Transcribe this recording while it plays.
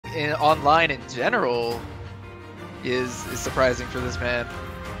in online in general is surprising for this man.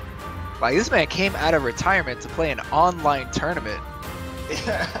 Like, this man came out of retirement to play an online tournament.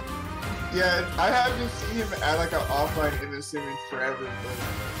 Yeah. Yeah, I haven't seen him at like an offline MSM in forever, but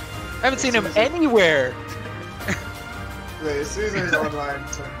I haven't seen him anywhere. Wait, as soon as there's online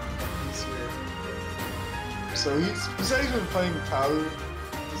tournament, he's here. So he said he's been playing Palu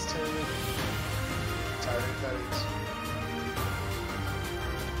this tournament. Tyrant, that is.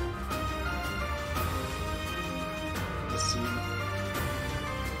 Let's see.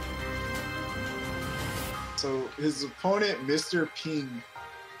 So his opponent, Mr.Ping,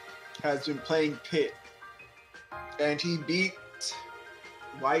 has been playing Pit, and he beat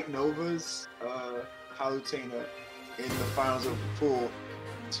White Nova's Palutena in the finals of the pool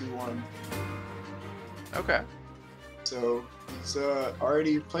 2-1. Okay. So he's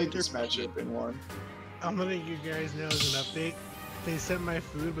already played this matchup and won. I'm letting you guys know as an update. They sent my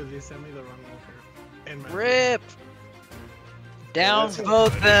food, but they sent me the wrong locker. And my Rip!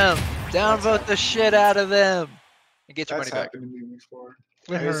 Downvote them! Downvote the shit out of them! And get your money back. That's happened to me before.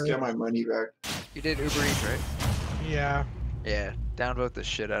 I just get my money back. You did Uber Eats, right? Yeah. Yeah, downvote the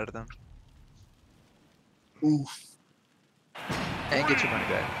shit out of them. Oof. And get your money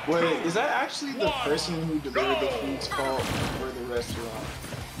back. Wait, is that actually the person who delivered the food's fault for the restaurant?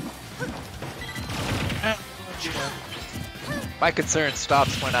 My concern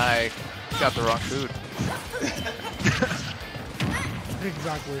stops when I got the wrong food.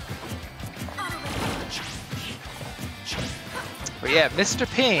 Exactly. But yeah,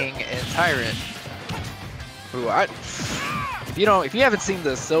 Mr.Ping and Tyrant. Who if you haven't seen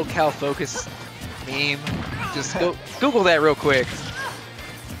the SoCal Focus meme, just go Google that real quick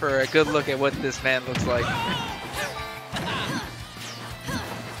for a good look at what this man looks like.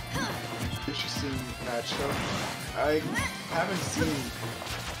 Interesting matchup. I haven't seen.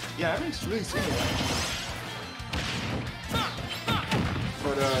 Yeah, I haven't really seen it actually.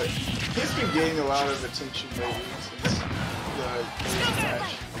 But he's been getting a lot of attention lately since the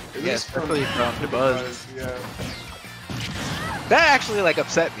match. Yeah, especially from the Buzz. Yeah. That actually like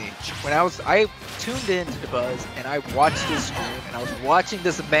upset me when I tuned into the Buzz and I watched his stream and I was watching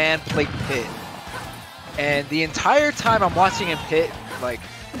this man play Pit, and the entire time I'm watching him Pit, like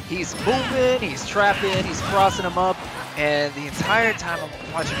he's moving, he's trapping, he's crossing him up, and the entire time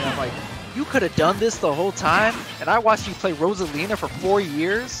I'm watching him, I'm like, you could have done this the whole time, and I watched you play Rosalina for 4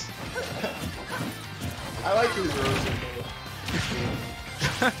 years. I like his Rosalina.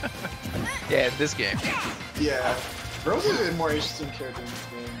 Yeah, in this game. Yeah, Rosalina is a more interesting character in this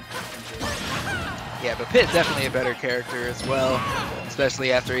game. Yeah, but Pit definitely a better character as well,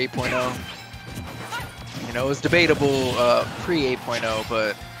 especially after 8.0. You know, it was debatable pre 8.0,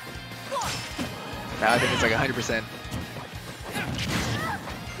 but now I think it's like 100%.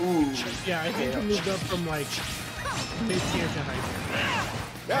 Ooh. Yeah, I think he moved up from like mid-tier to high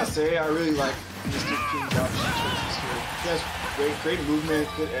tier. Gotta say, I really like Mr.Ping's option choices here. He has great movement,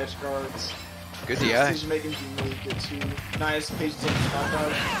 good edge guards. Good DI. Decision making being really good too. Nice patience on the spot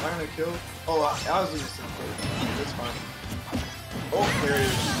dodge. Am I gonna kill? Oh, I was in the same place. That's fine. Oh, there it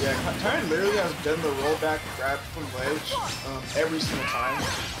is. Yeah, Tyrant literally has done the rollback grab from ledge every single time.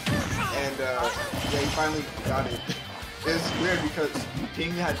 And yeah, he finally got it. It's weird because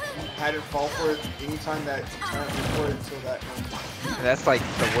Ping hadn't fall for it anytime that Tyrant went for it until that moment. And that's like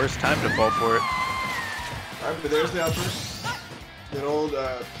the worst time to fall for it. Alright, but there's the upper. Good old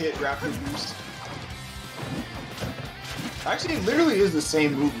Pit rapid boost. Actually, it literally is the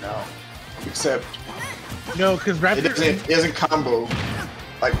same move now. Except No, because it doesn't combo.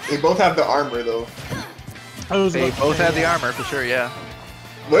 Like, they both have the armor though. They both have the armor for sure, yeah.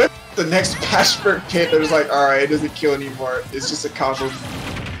 What if the next patch for Pit that was like, alright, it doesn't kill anymore, it's just a combo.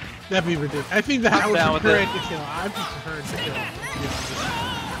 That'd be ridiculous. I think that I would down with prefer it. it to kill. I would prefer it to kill.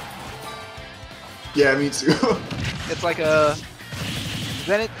 Yeah, me too. It's like a...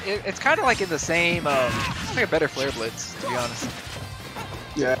 Then it's kind of like in the same... it's like a better Flare Blitz, to be honest.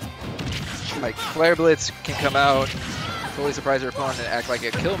 Yeah. Like, Flare Blitz can come out, fully surprise your opponent and act like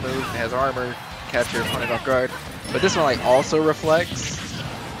a kill move, and has armor, catch your opponent off guard. But this one like also reflects.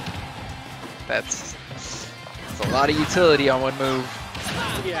 That's a lot of utility on one move.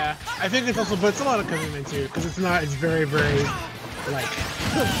 Yeah, I think it's also, but it's a lot of commitment too, because it's not, it's very, very, like,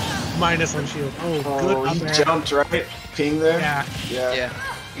 minus on shield. Oh, good up he air. jumped, right? Ping there? Yeah. Yeah.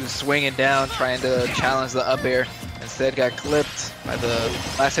 He was swinging down, trying to challenge the up air. Instead got clipped by the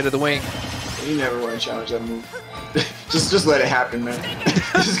last hit of the wing. You never want to challenge that move. just let it happen, man.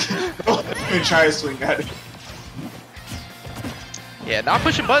 Don't even try to swing at it. Yeah, not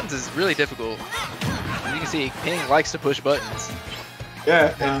pushing buttons is really difficult. As you can see, Ping likes to push buttons.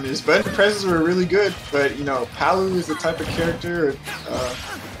 Yeah, and his button presses were really good, but you know, Palu is the type of character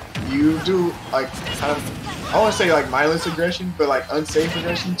you do like kind of, I won't say like mindless aggression, but like unsafe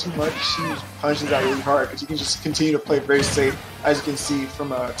aggression too much. She punches out really hard because you can just continue to play very safe, as you can see from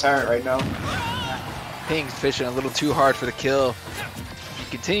Tyrant right now. Ping's fishing a little too hard for the kill. He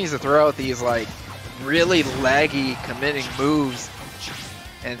continues to throw out these like really laggy committing moves,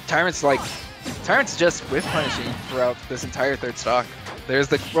 and Tyrant's just whiff punishing throughout this entire third stock. There's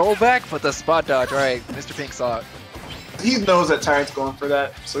the rollback, but the spot dodge. All right, Mr. Ping saw it. He knows that Tyrant's going for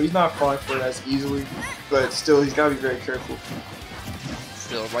that, so he's not falling for it as easily, but still, he's got to be very careful.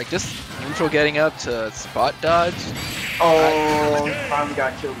 Still, like, just neutral getting up to spot dodge. Oh, he finally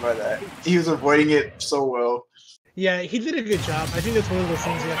got killed by that. He was avoiding it so well. Yeah, he did a good job. I think that's one of those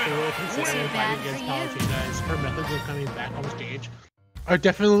things you have to really consider when fighting against Palutena is her methods of coming back on stage are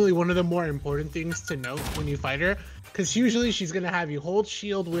definitely one of the more important things to note when you fight her, because usually she's going to have you hold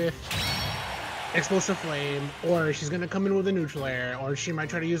shield with explosive flame, or she's going to come in with a neutral air, or she might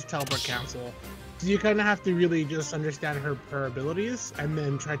try to use teleport cancel. So you kind of have to really just understand her abilities and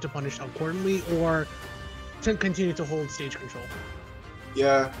then try to punish accordingly, or to continue to hold stage control.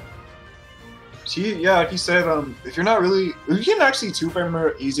 Yeah. Yeah, like you said, if you're not really, you can actually 2-frame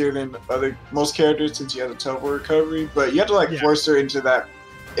her easier than most characters since you have the teleport recovery, but you have to like force her into that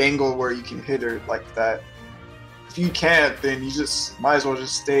angle where you can hit her like that. If you can't, then you just might as well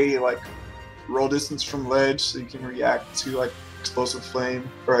just stay like roll distance from ledge so you can react to like explosive flame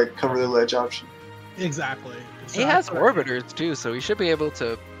or like cover the ledge option. Exactly. So he has orbiters too, so he should be able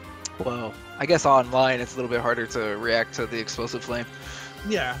to. Well, I guess online it's a little bit harder to react to the explosive flame.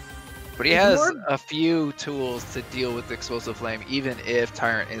 Yeah. But he has a few tools to deal with the explosive flame, even if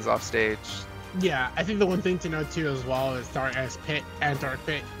Tyrant is off stage. Yeah, I think the one thing to note too as well is as Pit and Dark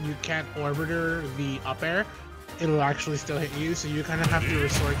Pit, you can't orbiter the up air. It'll actually still hit you, so you kind of have to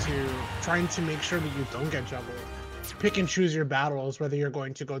resort to trying to make sure that you don't get juggled. Pick and choose your battles, whether you're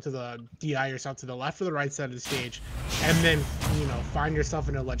going to go to the DI yourself to the left or the right side of the stage, and then, you know, find yourself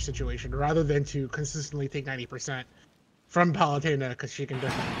in a ledge situation, rather than to consistently take 90% from Palutena, because she can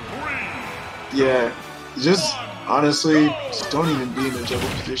definitely do it. Yeah, just honestly, just don't even be in a juggle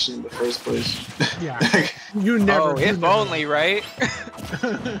position in the first place. Yeah, you never. Oh, if only, right?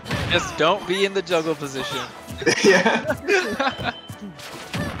 Just don't be in the juggle position. Yeah.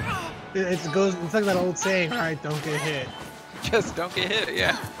 It's like that old saying, alright, don't get hit. Just don't get hit,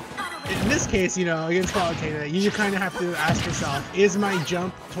 yeah. In this case, you know, against Palutena, you kind of have to ask yourself, is my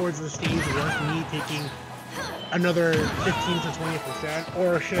jump towards the stage worth me taking another 15 to 20%,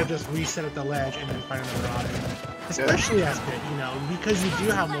 or should I just reset at the ledge and then find another option? Especially as Pit, you know, because you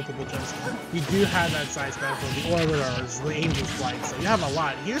do have multiple jumps, you do have that side special, the orbiters, the angel's flight, so you have a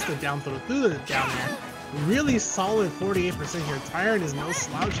lot. Here's the down throw through the down air. Really solid 48% here. Tyrant is no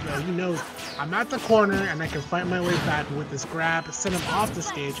slouch though. He knows I'm at the corner and I can fight my way back with this grab, send him off the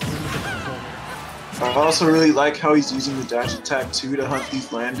stage, and then get control. I also really like how he's using the dash attack too to hunt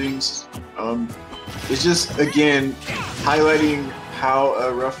these landings. It's just, again, highlighting how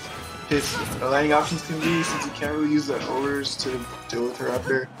rough his landing options can be, since he can't really use the overs to deal with her up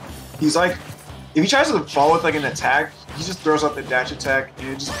there. He's like, if he tries to fall with like an attack, he just throws out the dash attack and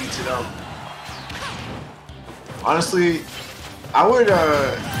it just beats it up. Honestly, I would,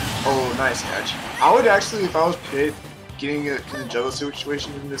 oh, nice catch. I would actually, if I was Pit, getting in a juggle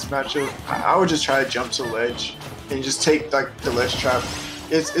situation in this matchup, I would just try to jump to ledge and just take like the ledge trap.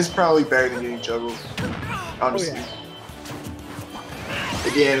 It's probably better than getting juggled, honestly. Oh, yeah.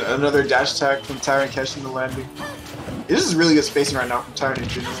 Again, another dash attack from Tyrant catching the landing. This is really good spacing right now from Tyrant in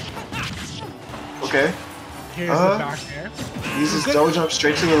general. Okay. Here's the back air. Uses double jump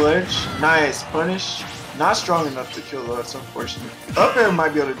straight to the ledge. Nice punish. Not strong enough to kill though, that's unfortunate. Up air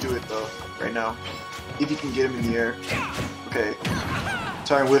might be able to do it though, right now. If you can get him in the air. Okay.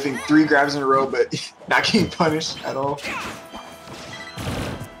 Tyrant whiffing 3 grabs in a row, but not getting punished at all.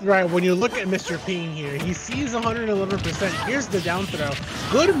 Right, when you look at Mr. Ping here, he sees 111%. Here's the down throw.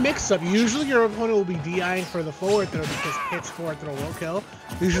 Good mix-up. Usually your opponent will be DIing for the forward throw because Pit's forward throw will kill.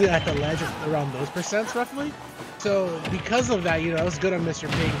 Usually at the ledge around those percents, roughly. So because of that, you know, it's good on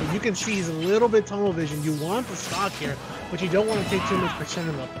Mr. Ping. But you can see he's a little bit tunnel vision. You want the stock here, but you don't want to take too much percent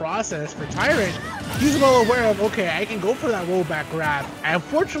in the process. For Tyrant, he's well aware of, okay, I can go for that rollback grab. And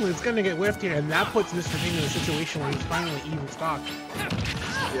unfortunately, it's going to get whiffed here, and that puts Mr. Ping in a situation where he's finally even stock.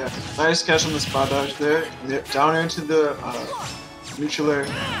 Yeah, nice catch on the spot dodge there. Down into the neutral air.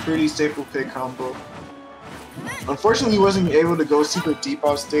 Pretty staple pick combo. Unfortunately, he wasn't able to go super deep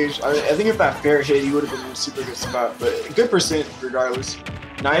off stage. I think if that fair hit, he would have been in a super good spot, but good percent regardless.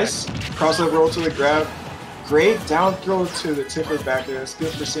 Nice crossover roll to the grab. Great down throw to the tipper back there. Skip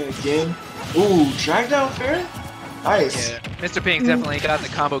for saying again. Ooh, drag down fair? Nice. Yeah, Mr. Ping definitely got the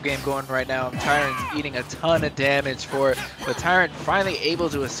combo game going right now. Tyrant's eating a ton of damage for it, but Tyrant finally able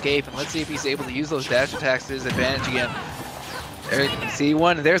to escape, and let's see if he's able to use those dash attacks to his advantage again. There, see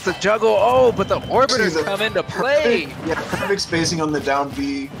one, there's the juggle. Oh, but the orbiters come into play. Perfect spacing on the down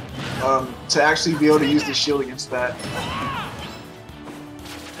B to actually be able to use the shield against that.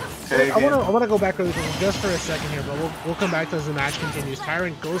 Okay, I want to go back really quick just for a second here, but we'll come back to as the match continues.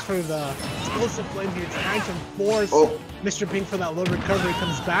 Tyrant goes for the explosive flame here, trying to force Mr. Ping for that low recovery.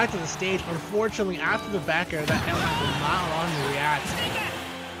 Comes back to the stage. Unfortunately, after the back air, that element will not allow him to react.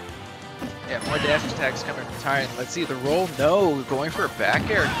 Yeah, more dash attacks coming from Tyrant. Let's see the roll. No, going for a back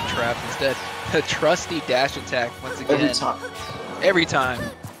air trap instead. The trusty dash attack once again. Every time.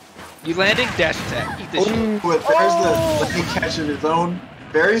 You landing, dash attack. Eat the shit. But there's the lucky catch of his own.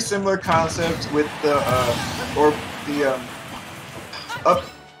 Very similar concept with the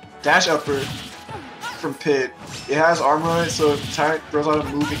dash upper from Pit. It has armor on it, so if Tyrant throws out a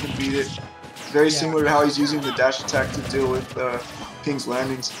move, it can beat it. Very similar to how he's using the dash attack to deal with Ping's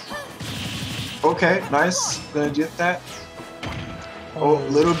landings. Okay, nice. Gonna get that. Oh, a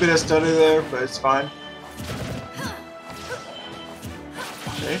little bit of stutter there, but it's fine.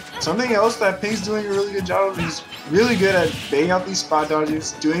 Okay. Something else that Ping's doing a really good job of, he's really good at baiting out these spot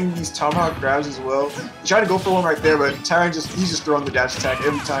dodges, doing these tomahawk grabs as well. He's trying to go for one right there, but Tyrant he's just throwing the dash attack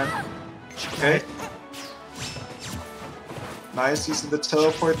every time. Okay. Nice, he's the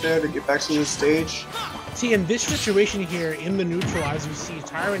teleport there to get back to the stage. See, in this situation here, in the neutral, as you see,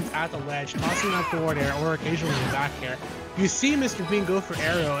 Tyrant's at the ledge, tossing that forward air, or occasionally the back air. You see Mr. Ping go for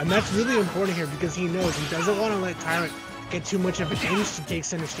arrow, and that's really important here because he knows he doesn't want to let Tyrant get too much of an inch to take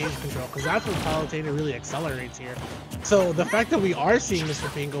center stage control, because that's what Palutena really accelerates here. So the fact that we are seeing Mr.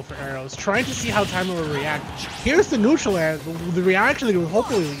 Ping go for arrows, trying to see how Tyrant will react. Here's the neutral air, the reaction that we're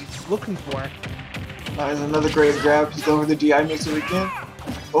hopefully looking for. There's another great grab. He's going for the DI mixer again.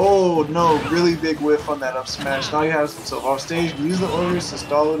 Oh no, really big whiff on that up smash. Now he has himself off stage. Use the orders to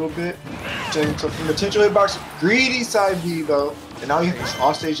stall a little bit. Checking from potential hitbox. Greedy side B though. And now he's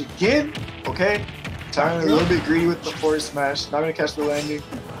off stage again. Okay. Tyrant a little bit greedy with the forward smash. Not gonna catch the landing.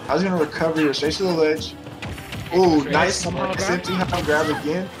 How's he gonna recover here? Straight to the ledge. Oh, nice. Empty high grab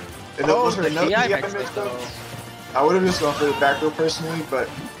again. And that was for another DI mix though. I would have just gone for the back row personally, but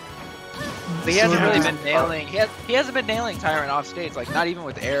he hasn't really been nailing. He hasn't been nailing Tyrant off stage, like not even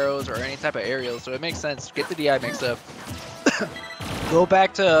with arrows or any type of aerials. So it makes sense. Get the DI mix up. Go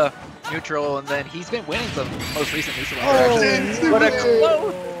back to neutral, and then he's been winning the most recent neutral interactions. What a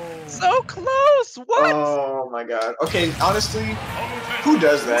close! So close! What? Oh my god. Okay, honestly, who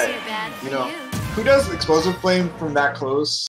does that? You know, who does explosive flame from that close?